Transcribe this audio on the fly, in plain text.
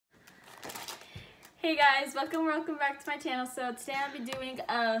Hey guys, welcome back to my channel. So today I'll be doing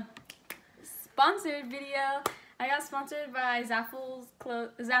a sponsored video. I got sponsored by Zaful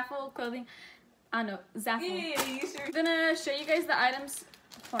clothing. I don't know, Zaful. Yeah, you sure? I'm gonna show you guys the items.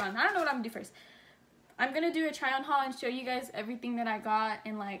 Hold on, I don't know what I'm gonna do first. I'm gonna do a try on haul and show you guys everything that I got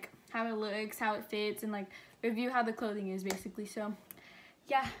and like how it looks, how it fits, and like review how the clothing is basically. So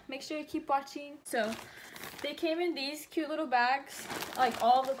yeah, make sure you keep watching. So they came in these cute little bags, like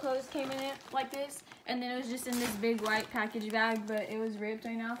all the clothes came in it like this, and then it was just in this big white package bag, but it was ripped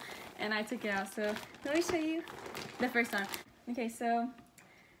right now and I took it out. So let me show you the first time. Okay, so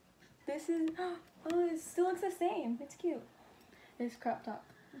this is, oh, it still looks the same. It's cute. This crop top.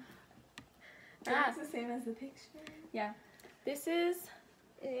 It's the same as the picture. Yeah, this is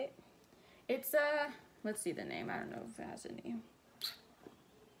it. It's let's see the name. I don't know if it has a name.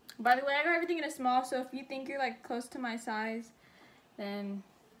 By the way, I got everything in a small, so if you think you're like close to my size, then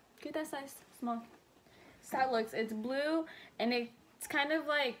get that size small. So how it looks. It's blue and it's kind of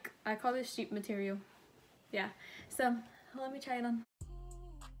like, I call this sheep material. Yeah. So let me try it on.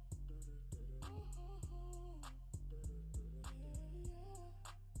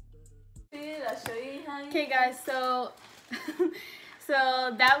 Okay guys, so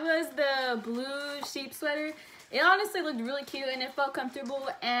so that was the blue sheep sweater. It honestly looked really cute and it felt comfortable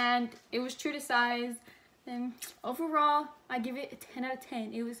and it was true to size. And overall, I give it a 10 out of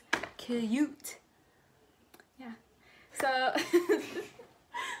 10. It was cute. Yeah. So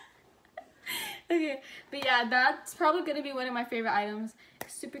okay, but yeah, that's probably gonna be one of my favorite items.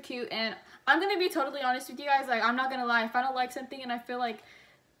 It's super cute, and I'm gonna be totally honest with you guys. Like, I'm not gonna lie. If I don't like something and I feel like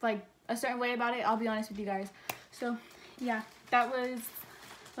a certain way about it, I'll be honest with you guys. So yeah, that was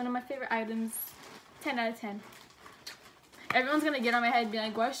one of my favorite items. 10 out of 10. Everyone's gonna get on my head and be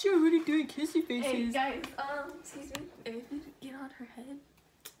like, why is she already doing kissy faces? Hey guys, excuse me. If you get on her head,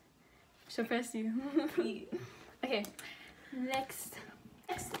 she'll press you. Okay, next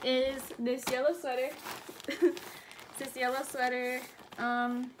is this yellow sweater. This yellow sweater.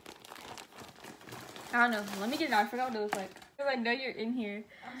 I don't know. Let me get it out. I forgot what it looks like. I know you're in here.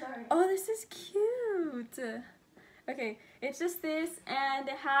 I'm sorry. Oh, this is cute. Okay, it's just this, and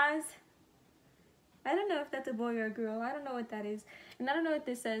it has, I don't know if that's a boy or a girl. I don't know what that is. And I don't know what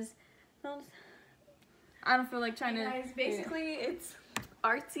this says. I don't feel like trying to... Guys, basically, it's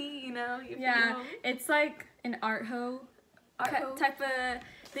artsy, you know? Yeah, it's like an art hoe type of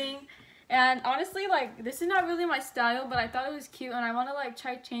thing. And honestly, like, this is not really my style, but I thought it was cute, and I want to, like,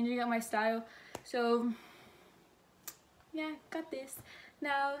 try changing up my style. So, yeah, got this.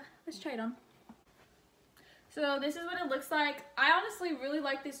 Now, let's try it on. So this is what it looks like. I honestly really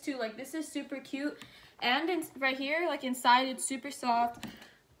like this too. Like, this is super cute, and right here, like inside, it's super soft.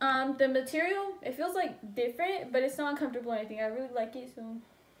 The material, it feels like different, but it's not uncomfortable or anything. I really like it, so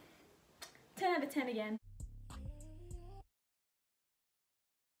 10 out of 10 again.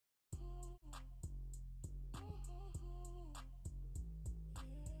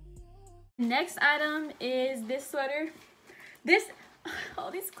 Next item is this sweater. Oh,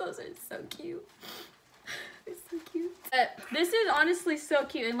 these clothes are so cute. It's so cute. This is honestly so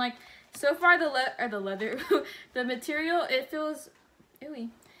cute, and like so far the leather, the material, it feels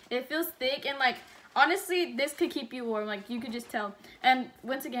thick, and like honestly this could keep you warm. Like, you could just tell. And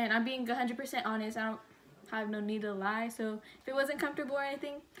once again, I'm being 100% honest. I don't have no need to lie. So if it wasn't comfortable or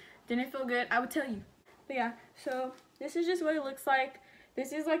anything, didn't feel good, I would tell you. But yeah, so this is just what it looks like.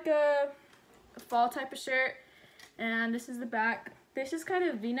 This is like a fall type of shirt, and this is the back. This is kind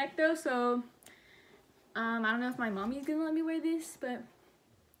of V-neck though, so I don't know if my mommy's gonna let me wear this, but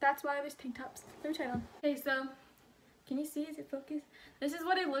that's why I was tank tops. Let me try it on. Okay, so can you see? Is it focused? This is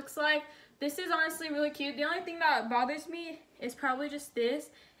what it looks like. This is honestly really cute. The only thing that bothers me is probably just this.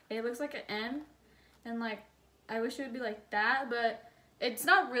 It looks like an M, and like I wish it would be like that, but it's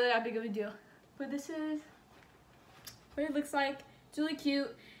not really that big of a deal. But this is what it looks like. It's really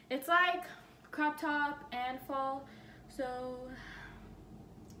cute. It's like crop top and fall, so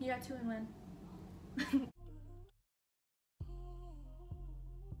you got 2 in 1.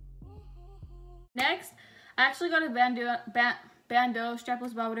 Next, I actually got a bandeau,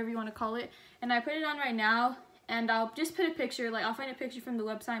 strapless bra, whatever you want to call it, and I put it on right now, and I'll just put a picture, like I'll find a picture from the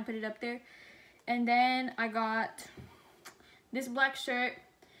website and put it up there. And then I got this black shirt.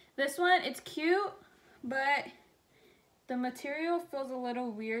 This one, it's cute, but the material feels a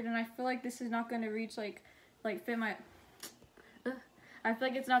little weird, and I feel like this is not going to reach like fit my I feel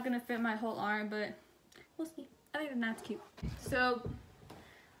like it's not going to fit my whole arm, but we'll see. Other than that, it's cute. So,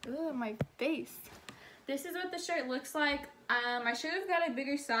 my face. This is what the shirt looks like. I should have got a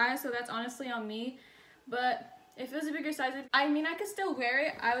bigger size, so that's honestly on me. But if it was a bigger size, I mean, I could still wear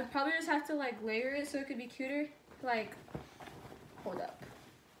it. I would probably just have to like layer it so it could be cuter. Like, hold up.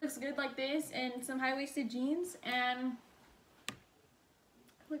 Looks good like this and some high-waisted jeans and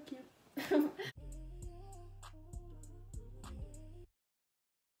look cute.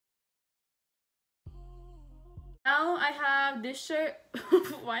 Now I have this shirt.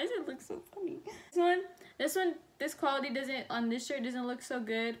 Why does it look so funny? This quality doesn't, on this shirt doesn't look so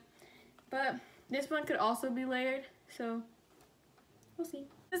good. But this one could also be layered, so we'll see.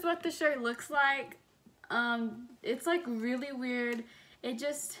 This is what the shirt looks like. It's like really weird.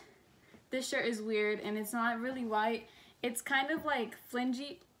 This shirt is weird and it's not really white. It's kind of like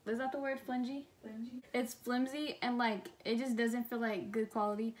flimsy. Is that the word, flimsy? Flimsy. It's flimsy and like it just doesn't feel like good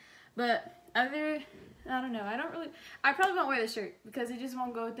quality. But I don't know. I probably won't wear this shirt because it just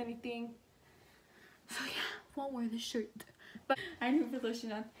won't go with anything. So yeah, won't wear this shirt. But I need to put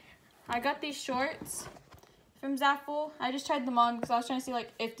lotion on. I got these shorts from Zaful. I just tried them on because I was trying to see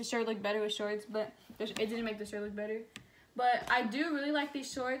like if the shirt looked better with shorts, but it didn't make the shirt look better. But I do really like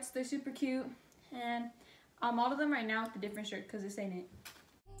these shorts. They're super cute, and I'll model them right now with a different shirt because this ain't it.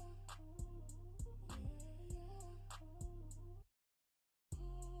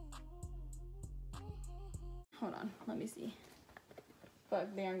 Hold on, let me see.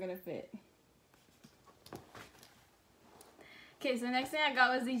 Fuck, they aren't gonna fit. Okay, so the next thing I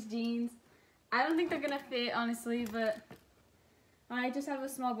got was these jeans. I don't think they're gonna fit, honestly, but I just have a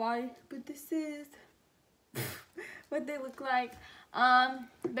small body. But this is what they look like.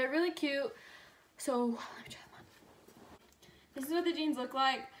 They're really cute. So let me try them on. This is what the jeans look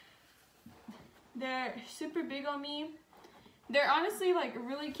like. They're super big on me. They're honestly like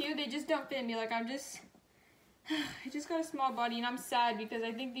really cute. They just don't fit me. Like I just got a small body and I'm sad because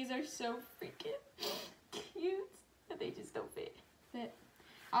I think these are so freaking cute, but they just don't fit. But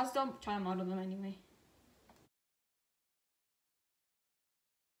I'll still try to model them anyway.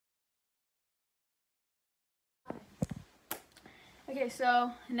 Okay,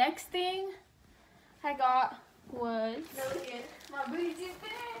 so next thing I got was my booty too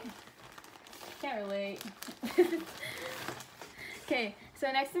big. Can't relate. Okay, so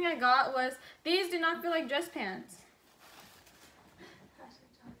next thing I got was these do not feel like dress pants.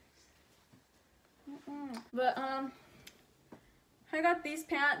 But I got these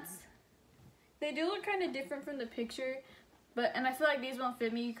pants. They do look kind of different from the picture, and I feel like these won't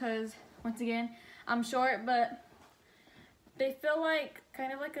fit me because once again I'm short, but they feel like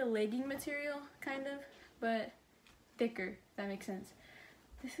kind of like a legging material, kind of, but thicker, if that makes sense.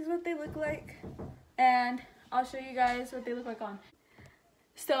 This is what they look like, and I'll show you guys what they look like on.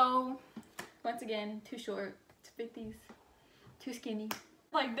 So once again, too short to fit these, too skinny.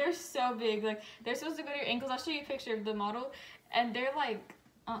 Like they're so big, like they're supposed to go to your ankles. I'll show you a picture of the model, and they're like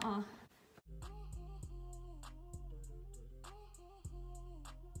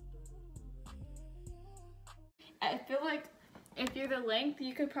I feel like if you're the length,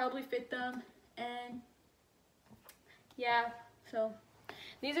 you could probably fit them, and yeah, so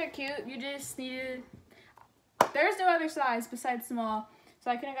these are cute. You just needed, there's no other size besides small, so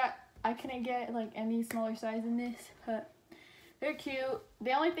I couldn't get like any smaller size in this, but they're cute.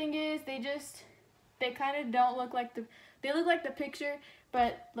 The only thing is they kind of don't look like they look like the picture,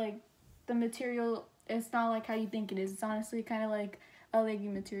 but like the material, it's not like how you think it is. It's honestly kind of like a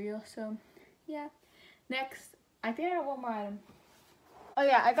legging material. So yeah, next I think I got one more item. Oh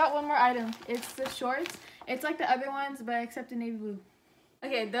yeah, I got one more item. It's the shorts. It's like the other ones, but except in navy blue.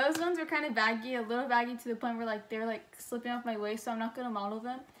 Okay, those ones were kind of baggy, a little baggy to the point where like they're like slipping off my waist, so I'm not gonna model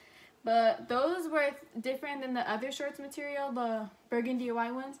them. But those were different than the other shorts material, the burgundy or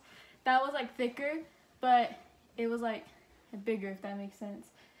white ones. That was like thicker, but it was like bigger, if that makes sense.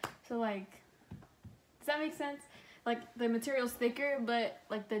 So like, does that make sense? Like the material's thicker, but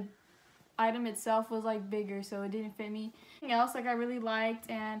like the item itself was like bigger, so it didn't fit me. Anything else like I really liked,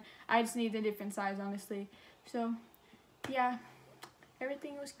 and I just needed a different size, honestly. So yeah,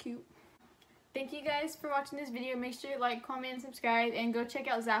 everything was cute. Thank you guys for watching this video. Make sure to like, comment, and subscribe, and go check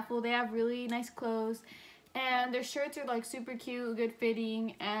out Zaful. They have really nice clothes, and their shirts are like super cute, good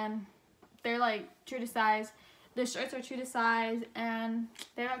fitting, and they're like true to size. The shirts are true to size, and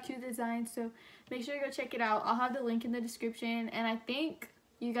they have cute designs, so make sure to go check it out. I'll have the link in the description, and I think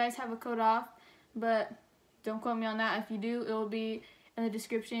you guys have a code off, but don't quote me on that. If you do, it will be in the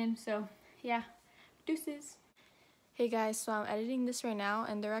description. So yeah, deuces. Hey guys, so I'm editing this right now,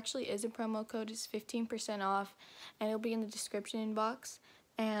 and there actually is a promo code. It's 15% off, and it'll be in the description box,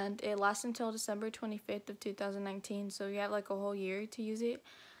 and it lasts until December 25th of 2019, so you have like a whole year to use it.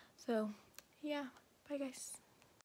 So yeah, bye guys.